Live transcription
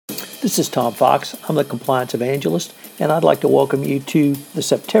This is Tom Fox. I'm the Compliance Evangelist, and I'd like to welcome you to the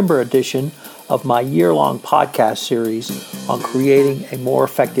September edition of my year-long podcast series on creating a more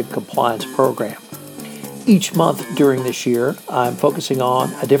effective compliance program. Each month during this year, I'm focusing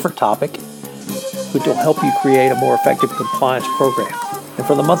on a different topic which will help you create a more effective compliance program. And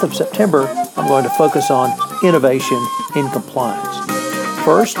for the month of September, I'm going to focus on innovation in compliance.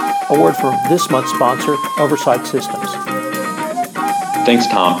 First, a word from this month's sponsor, Oversight Systems. Thanks,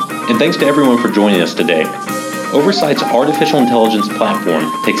 Tom, and thanks to everyone for joining us today. Oversight's artificial intelligence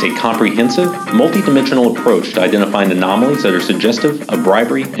platform takes a comprehensive, multidimensional approach to identifying anomalies that are suggestive of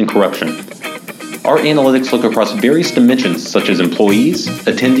bribery and corruption. Our analytics look across various dimensions such as employees,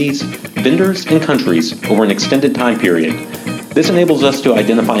 attendees, vendors, and countries over an extended time period. This enables us to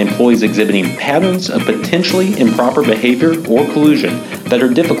identify employees exhibiting patterns of potentially improper behavior or collusion that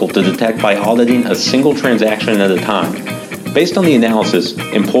are difficult to detect by auditing a single transaction at a time. Based on the analysis,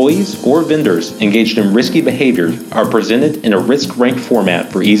 employees or vendors engaged in risky behavior are presented in a risk-ranked format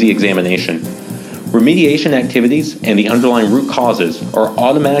for easy examination. Remediation activities and the underlying root causes are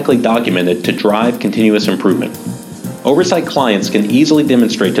automatically documented to drive continuous improvement. Oversight clients can easily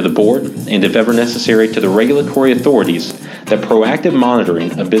demonstrate to the board, and if ever necessary to the regulatory authorities, that proactive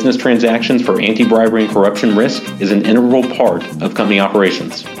monitoring of business transactions for anti-bribery and corruption risk is an integral part of company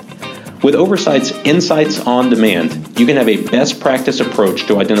operations. With Oversight's Insights on Demand, you can have a best practice approach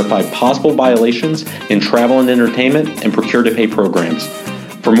to identify possible violations in travel and entertainment and procure-to-pay programs.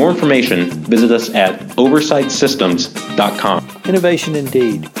 For more information, visit us at oversightsystems.com. Innovation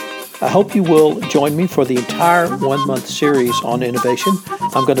indeed. I hope you will join me for the entire one-month series on innovation.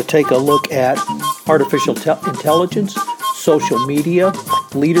 I'm going to take a look at artificial intelligence, social media,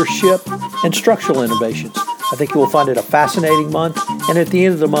 leadership, and structural innovations. I think you will find it a fascinating month, and at the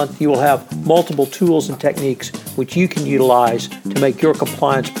end of the month, you will have multiple tools and techniques which you can utilize to make your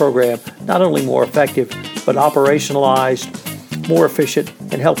compliance program not only more effective, but operationalized, more efficient,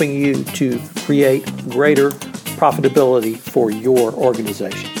 and helping you to create greater profitability for your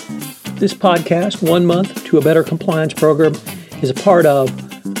organization. This podcast, 1 Month to a Better Compliance Program, is a part of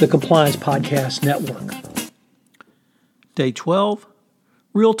the Compliance Podcast Network. Day 12,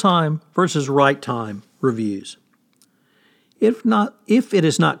 Real-Time versus Right-Time Reviews. If it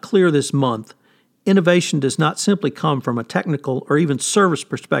is not clear this month, innovation does not simply come from a technical or even service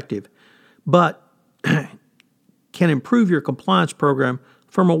perspective, but can improve your compliance program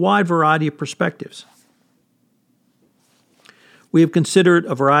from a wide variety of perspectives. We have considered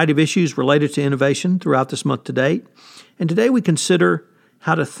a variety of issues related to innovation throughout this month to date, and today we consider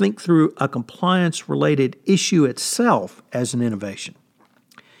how to think through a compliance-related issue itself as an innovation.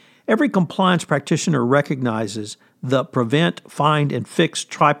 Every compliance practitioner recognizes the prevent, find, and fix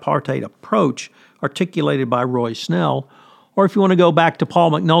tripartite approach articulated by Roy Snell, or if you want to go back to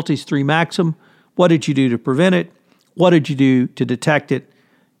Paul McNulty's 3 maxim, what did you do to prevent it, what did you do to detect it,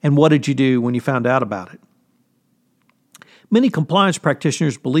 and what did you do when you found out about it? Many compliance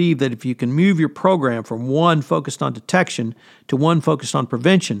practitioners believe that if you can move your program from one focused on detection to one focused on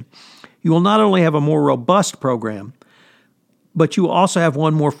prevention, you will not only have a more robust program, but you will also have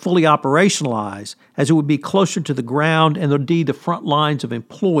one more fully operationalized, as it would be closer to the ground and indeed the front lines of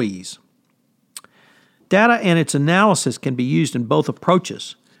employees. Data and its analysis can be used in both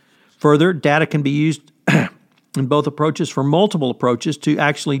approaches. Further, data can be used in both approaches for multiple approaches to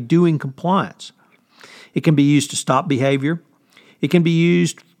actually doing compliance. It can be used to stop behavior. It can be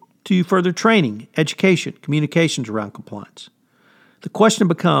used to further training, education, communications around compliance. The question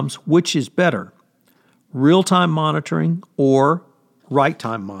becomes, which is better? Real-time monitoring or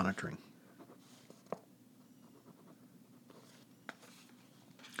right-time monitoring?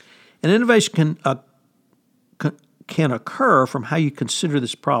 An innovation can occur from how you consider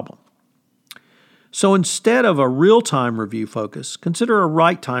this problem. So instead of a real-time review focus, consider a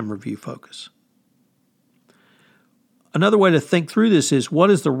right-time review focus. Another way to think through this is,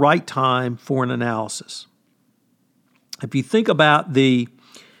 what is the right time for an analysis? If you think about the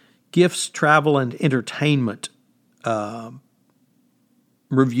gifts, travel, and entertainment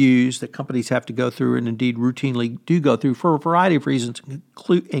reviews that companies have to go through and indeed routinely do go through for a variety of reasons,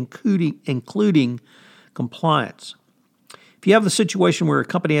 including compliance. If you have the situation where a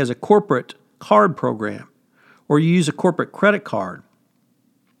company has a corporate card program or you use a corporate credit card,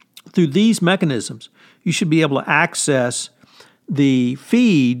 through these mechanisms, you should be able to access the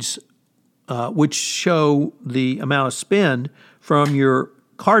feeds which show the amount of spend from your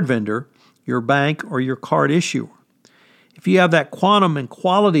card vendor, your bank, or your card issuer. If you have that quantum and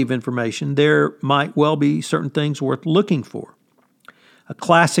quality of information, there might well be certain things worth looking for. A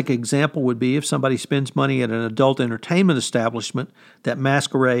classic example would be if somebody spends money at an adult entertainment establishment that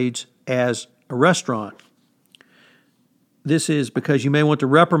masquerades as a restaurant. This is because you may want to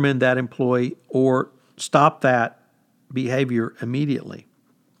reprimand that employee or stop that behavior immediately.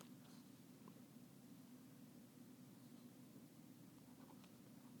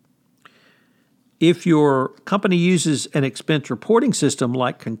 If your company uses an expense reporting system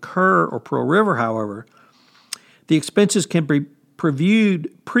like Concur or ProRiver, however, the expenses can be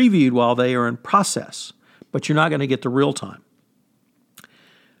previewed while they are in process, but you're not going to get the real time.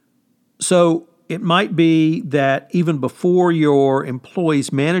 So it might be that even before your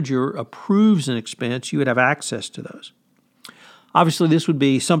employee's manager approves an expense, you would have access to those. Obviously, this would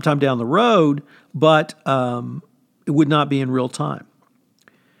be sometime down the road, but it would not be in real time.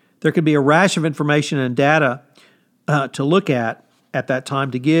 There could be a rash of information and data to look at that time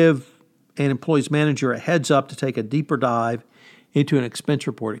to give an employee's manager a heads up to take a deeper dive into an expense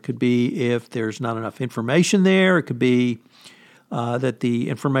report. It could be if there's not enough information there. It could be that the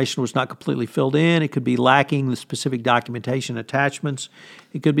information was not completely filled in. It could be lacking the specific documentation attachments.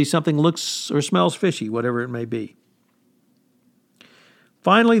 It could be something looks or smells fishy, whatever it may be.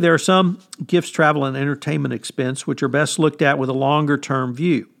 Finally, there are some gifts, travel, and entertainment expense which are best looked at with a longer-term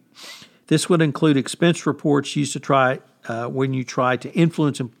view. This would include expense reports used to try when you try to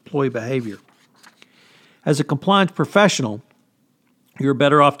influence employee behavior. As a compliance professional, you're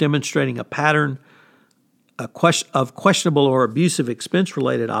better off demonstrating a pattern of questionable or abusive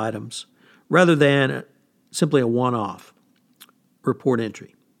expense-related items rather than simply a one-off report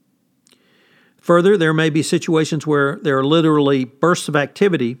entry. Further, there may be situations where there are literally bursts of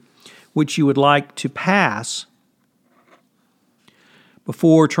activity which you would like to pass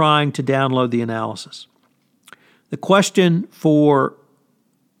before trying to download the analysis. The question for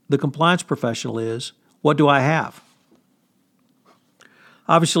the compliance professional is, what do I have?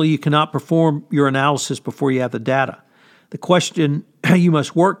 Obviously, you cannot perform your analysis before you have the data. The question you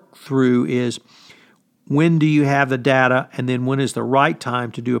must work through is, when do you have the data, and then when is the right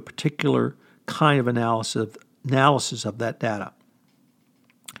time to do a particular kind of analysis of that data?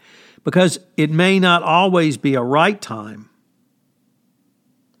 Because it may not always be a right time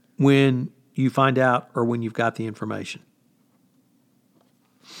when you find out or when you've got the information.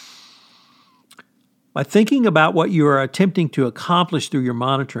 By thinking about what you are attempting to accomplish through your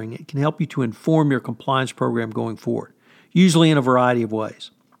monitoring, it can help you to inform your compliance program going forward, usually in a variety of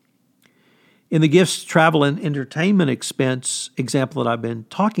ways. In the gifts, travel, and entertainment expense example that I've been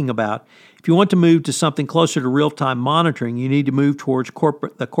talking about, if you want to move to something closer to real-time monitoring, you need to move towards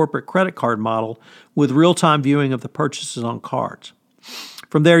the corporate credit card model with real-time viewing of the purchases on cards.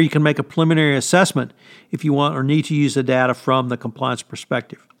 From there, you can make a preliminary assessment if you want or need to use the data from the compliance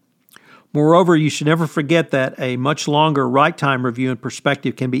perspective. Moreover, you should never forget that a much longer right-time review and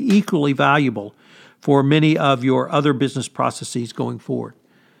perspective can be equally valuable for many of your other business processes going forward.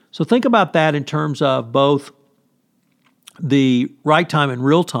 So think about that in terms of both the right time and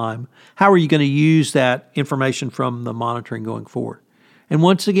real time. How are you going to use that information from the monitoring going forward? And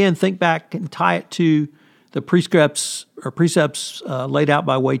once again, think back and tie it to the precepts laid out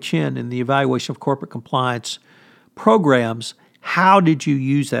by Wei Chen in the evaluation of corporate compliance programs. How did you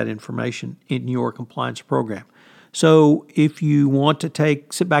use that information in your compliance program? So if you want to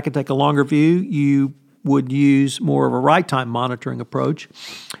sit back and take a longer view, you would use more of a right-time monitoring approach.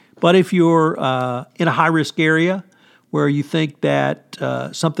 But if you're in a high-risk area where you think that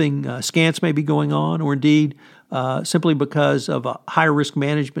something scant may be going on, or indeed simply because of a higher risk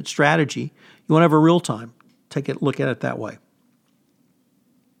management strategy, you want to have a real-time. Take a look at it that way.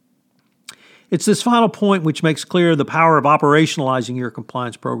 It's this final point which makes clear the power of operationalizing your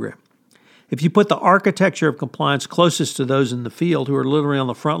compliance program. If you put the architecture of compliance closest to those in the field who are literally on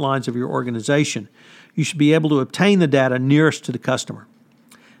the front lines of your organization, you should be able to obtain the data nearest to the customer.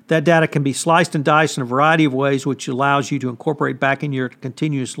 That data can be sliced and diced in a variety of ways, which allows you to incorporate back in your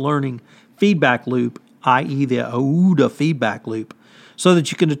continuous learning feedback loop, i.e. the OODA feedback loop, so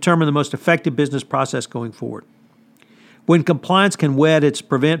that you can determine the most effective business process going forward. When compliance can wed its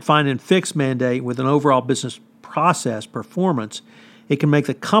prevent, find, and fix mandate with an overall business process performance, it can make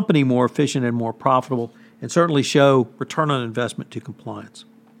the company more efficient and more profitable, and certainly show return on investment to compliance.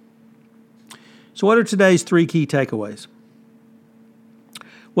 So what are today's 3 key takeaways?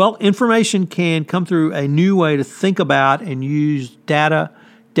 Well, information can come through a new way to think about and use data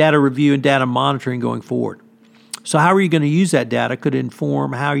review, and data monitoring going forward. So how are you going to use that data could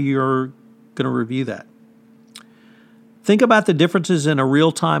inform how you're going to review that. Think about the differences in a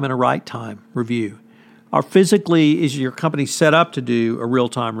real-time and a right-time review. Or physically, is your company set up to do a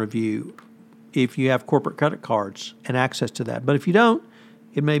real-time review if you have corporate credit cards and access to that? But if you don't,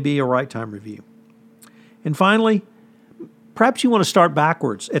 it may be a right time review. And finally, perhaps you want to start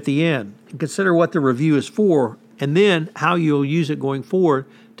backwards at the end and consider what the review is for, and then how you'll use it going forward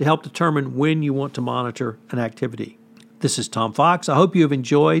to help determine when you want to monitor an activity. This is Tom Fox. I hope you have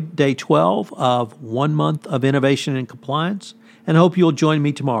enjoyed day 12 of 1 month of innovation and compliance, and I hope you'll join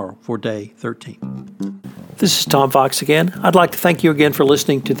me tomorrow for day 13. This is Tom Fox again. I'd like to thank you again for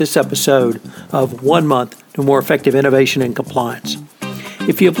listening to this episode of 1 month to more effective innovation and compliance.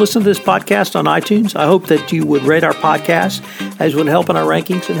 If you have listened to this podcast on iTunes, I hope that you would rate our podcast, as would help in our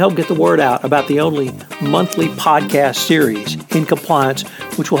rankings and help get the word out about the only monthly podcast series in compliance,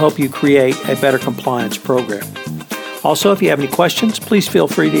 which will help you create a better compliance program. Also, if you have any questions, please feel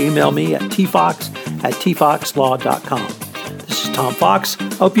free to email me at tfox@tfoxlaw.com. This is Tom Fox.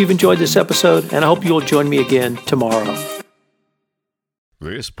 I hope you've enjoyed this episode, and I hope you'll join me again tomorrow.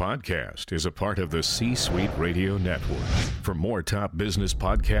 This podcast is a part of the C-Suite Radio Network. For more top business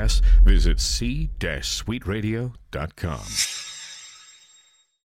podcasts, visit c-suiteradio.com.